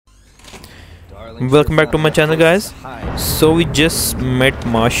Welcome back to my channel, guys. So we just met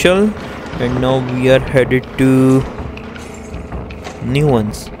Marshall and now we are headed to new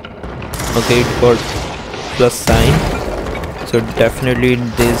ones. Okay, it got plus sign, so definitely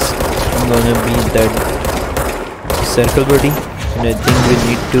this gonna be that circle buddy, and I think we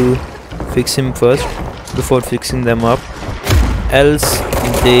need to fix him first before fixing them up, else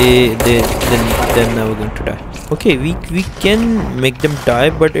they're never going to die. Okay, we can make them die,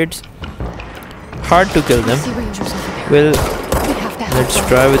 but it's hard to kill them. Well, let's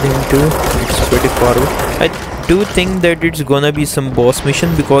try with him too. It's pretty far away. I do think that it's gonna be some boss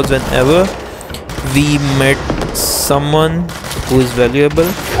mission, because whenever we met someone who is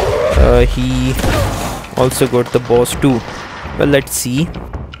valuable, he also got the boss too. Well, let's see.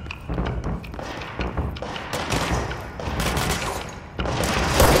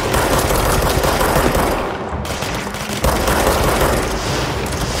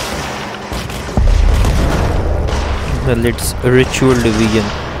 Well, it's ritual division.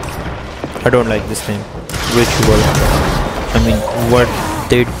 I don't like this name. Ritual. I mean, what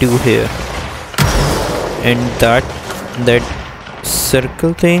they do here. And that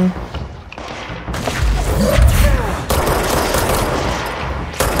circle thing.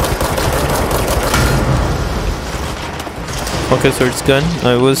 Okay, so it's gone.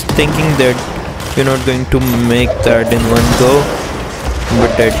 I was thinking that you're not going to make that in one go,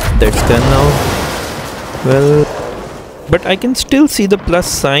 but that's done now. Well, but I can still see the plus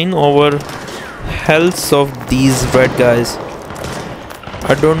sign over health of these red guys.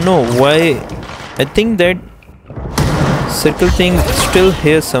 I don't know why. I think that circle thing is still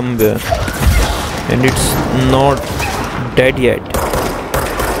here somewhere, and it's not dead yet.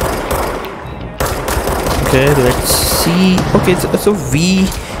 Okay, let's see. Okay, so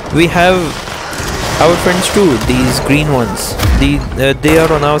we have our friends too. These green ones. They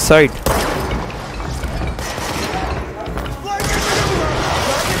are on our side.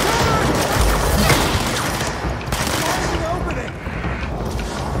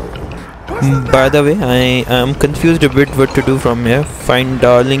 By the way, I am confused a bit what to do from here. Find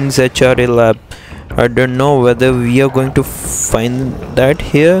Darling's HRA lab. I don't know whether we are going to find that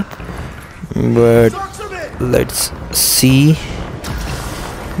here, but let's see,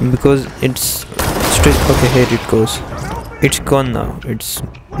 because it's still okay. Here it goes. It's gone now. It's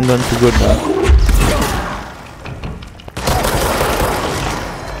gone to good now.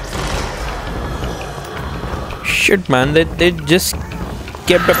 Shit, man, they just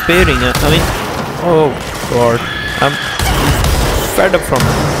kept appearing. I mean, oh god, I'm fed up from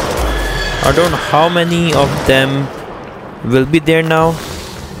it. I don't know how many of them will be there now,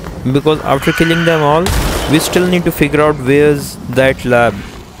 because after killing them all, we still need to figure out where's that lab.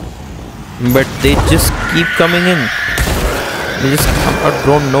 But they just keep coming in. I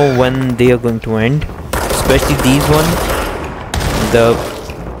don't know when they are going to end, especially these ones, the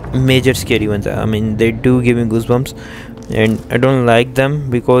major scary ones. I mean, they do give me goosebumps, and I don't like them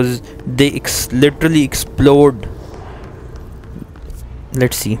because they literally explode.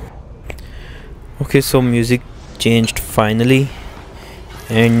 Let's see. Okay, so music changed finally,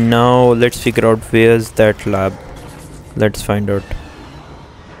 and now let's figure out where's that lab. Let's find out.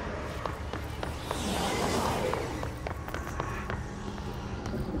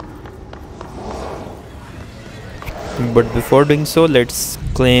 But before doing so, let's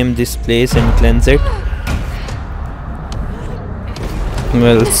claim this place and cleanse it.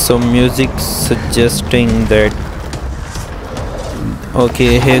 Well, so music suggesting that,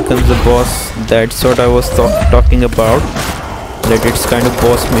 okay, here comes the boss. That's what I was talking about, that it's kind of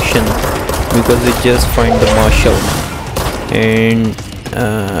boss mission, because we just find the Marshal, and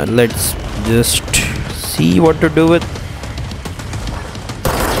let's just see what to do with.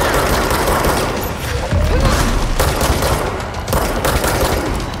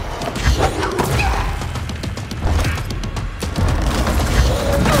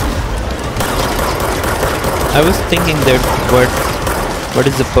 I was thinking that what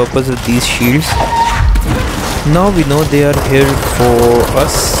is the purpose of these shields? Now we know they are here for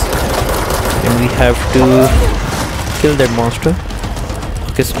us, and we have to kill that monster.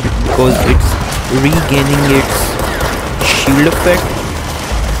 Okay, so because it's regaining its shield effect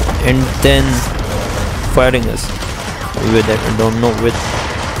and then firing us with that. I don't know, with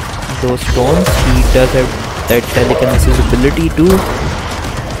those stones he does have that telekinesis ability too.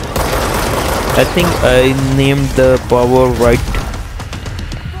 I think I named the power right,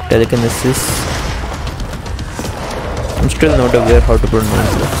 telekinesis. I'm still not aware how to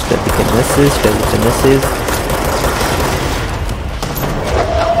pronounce it. Telekinesis.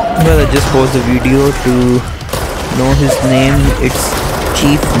 Well, I just paused the video to know his name. It's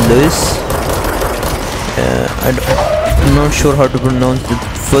Chief Lewis. I'm not sure how to pronounce the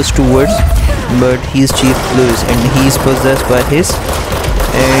first two words, but he's Chief Lewis and he's possessed by his.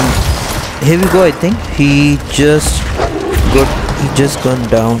 And here we go. I think he just gone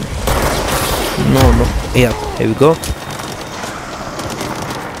down. No, yeah, here we go.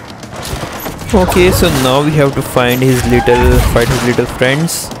 Okay, so now we have to fight his little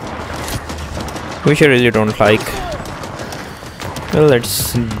friends, which I really don't like. Well,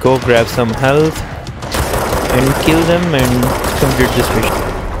 let's go grab some health and kill them and complete this mission.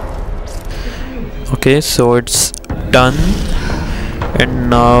 Okay, so it's done, and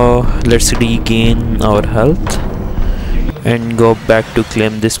now let's regain our health and go back to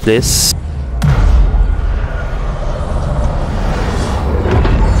claim this place.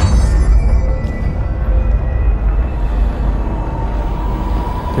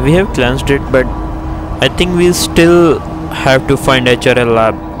 We have cleansed it, but I think we'll still have to find HRL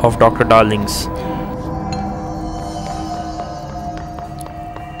lab of Dr. Darling's.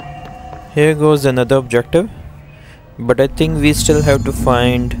 Here goes another objective, but I think we still have to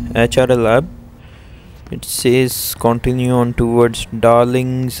find HRL lab. It says continue on towards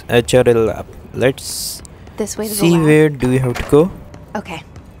Darling's HRL lab. Let's see where do we have to go. Okay.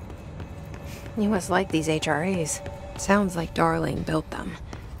 You must like these HRAs. Sounds like Darling built them.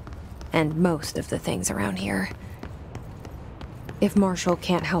 And most of the things around here. If Marshall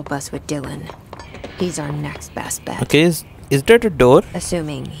can't help us with Dylan, he's our next best bet. Okay, is that a door?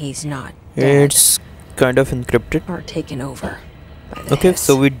 Assuming he's not dead. It's kind of encrypted. Or taken over by the Okay, hiss.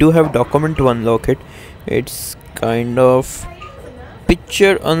 so we do have document to unlock it. It's kind of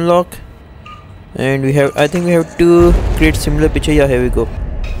picture unlock, and I think we have to create similar picture. Yeah, here we go.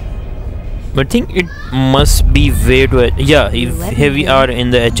 I think it must be way to here we are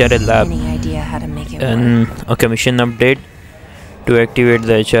in the HRA lab. Any idea how to make it And work? okay, mission update to activate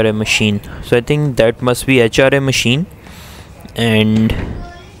the HRA machine. So I think that must be HRA machine. And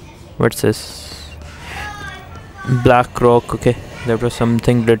what's this? Black Rock. Okay, that was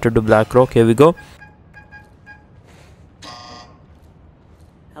something related to Black Rock. Here we go.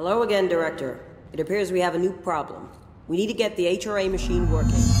 Hello again, Director. It appears we have a new problem. We need to get the HRA machine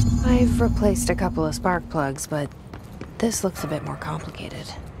working. I've replaced a couple of spark plugs, but this looks a bit more complicated.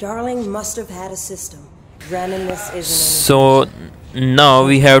 Darling must have had a system. Randomness isn't So now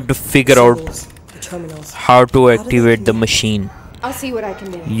we have to figure out how to activate the machine. I'll see what I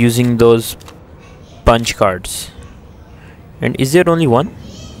can do. Using those punch cards. And is there only one?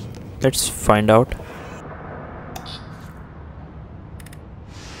 Let's find out.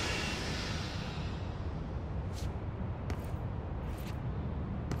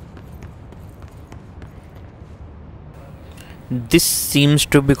 This seems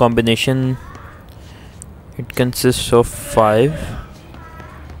to be combination. It consists of five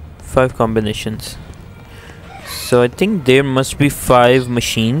combinations. So I think there must be 5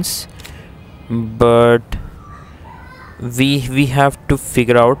 machines, but we have to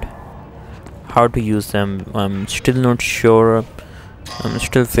figure out how to use them. I'm still not sure. I'm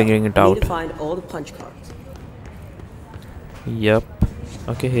still figuring it We out. need to find all the punch cards. Yep.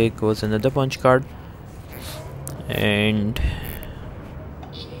 Okay, here goes another punch card. And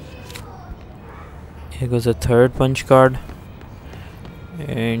here goes a third punch card.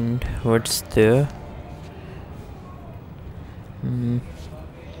 And what's there?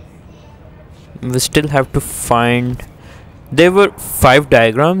 We still have to find. There were 5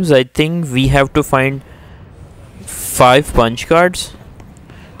 diagrams. I think we have to find 5 punch cards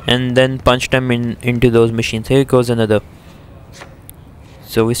and then punch them into those machines. Here goes another.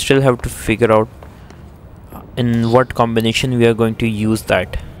 So we still have to figure out in what combination we are going to use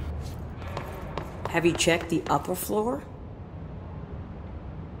that. Have you checked the upper floor?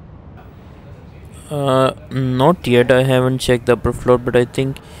 Not yet. I haven't checked the upper floor, but I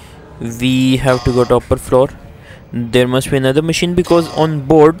think we have to go to upper floor. There must be another machine because on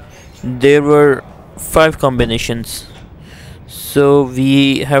board there were 5 combinations. So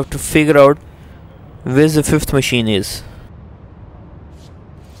we have to figure out where the 5th machine is.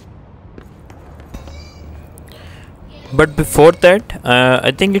 But before that,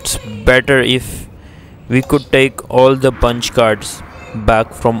 I think it's better if we could take all the punch cards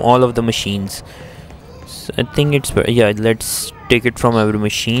back from all of the machines. So I think it's yeah, let's take it from every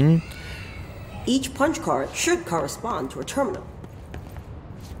machine. Each punch card should correspond to a terminal.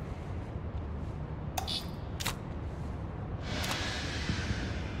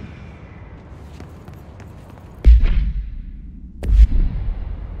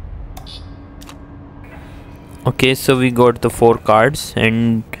 Okay, so we got the 4 cards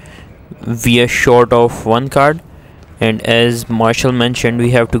and we are short of 1 card, and as Marshall mentioned, we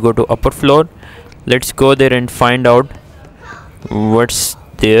have to go to upper floor. Let's go there and find out what's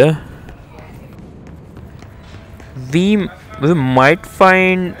there. We might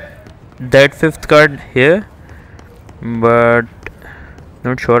find that fifth card here, but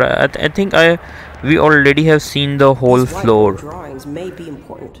not sure. I think we already have seen the whole These floor. whiteboard drawings may be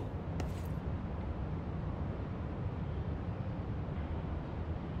important.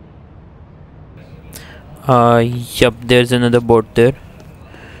 Yep, there's another board there,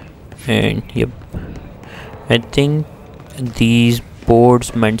 and yep, I think these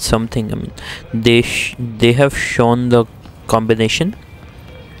boards meant something. I mean, they have shown the combination.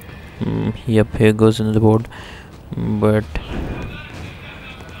 Yep, here goes another board, but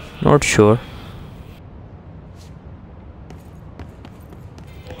not sure.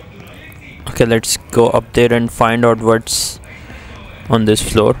 Okay, let's go up there and find out what's on this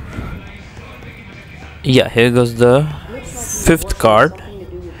floor. Yeah, here goes the fifth card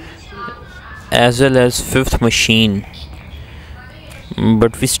as well as fifth machine,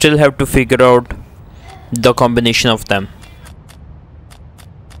 but we still have to figure out the combination of them.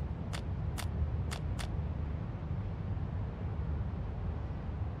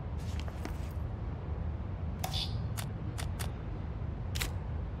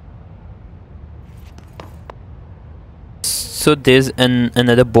 So there's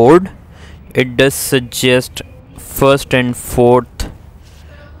another board. It does suggest first and fourth.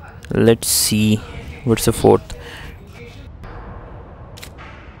 Let's see what's the fourth.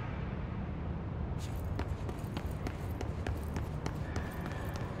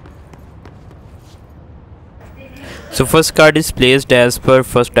 So first card is placed as per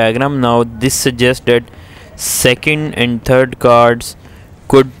first diagram. Now this suggests that second and third cards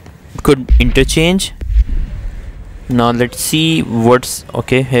could interchange. Now let's see what's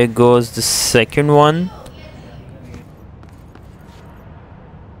okay. Here goes the second one.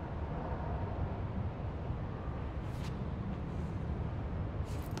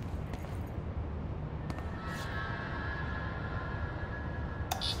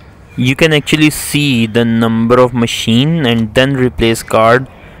 You can actually see the number of machine and then replace card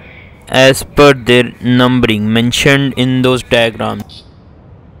as per their numbering mentioned in those diagrams.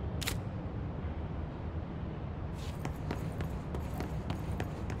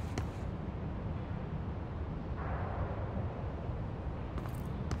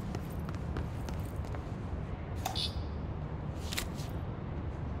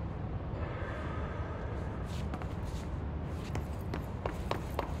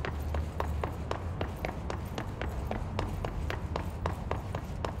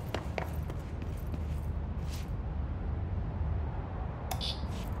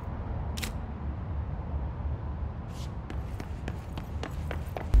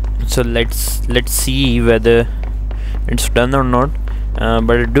 So let's see whether it's done or not,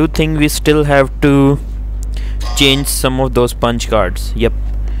 but I do think we still have to change some of those punch cards. Yep,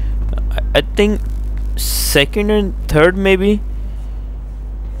 I think second and third maybe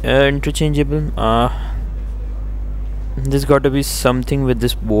interchangeable. There's got to be something with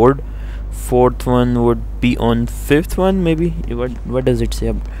this board. Fourth one would be on fifth one maybe. What does it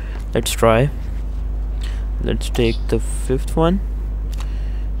say? Let's try. Let's take the fifth one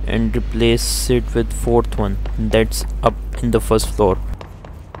and replace it with fourth one that's up in the first floor.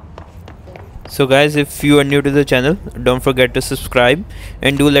 So guys, if you are new to the channel, don't forget to subscribe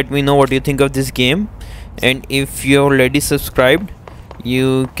and do let me know what you think of this game. And if you already subscribed,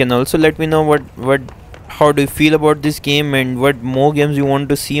 you can also let me know how do you feel about this game and what more games you want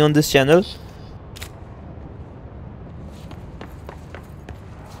to see on this channel.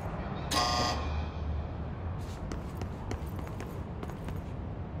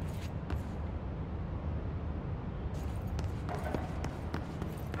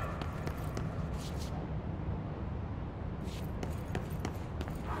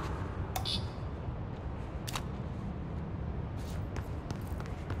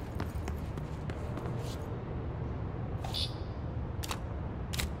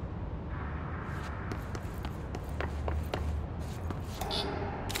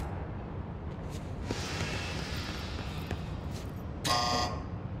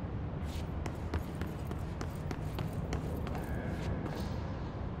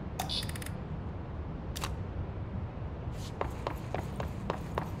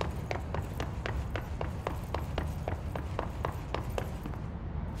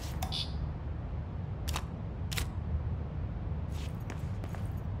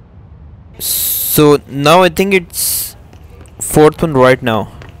 So now I think it's fourth one right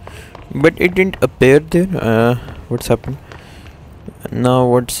now, but it didn't appear there. What's happened now?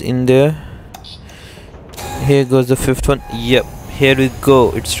 What's in there? Here goes the fifth one. Yep, here we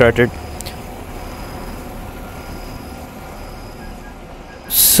go. It started.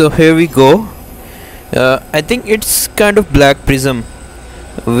 So here we go. I think it's kind of black prism,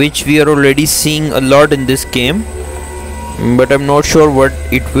 which we are already seeing a lot in this game, but I'm not sure what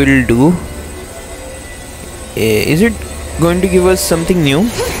it will do. Is it going to give us something new?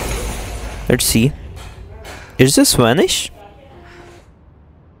 Let's see. Is this vanish?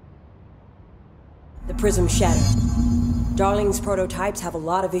 The prism shattered. Darling's prototypes have a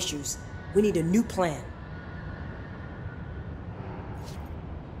lot of issues. We need a new plan.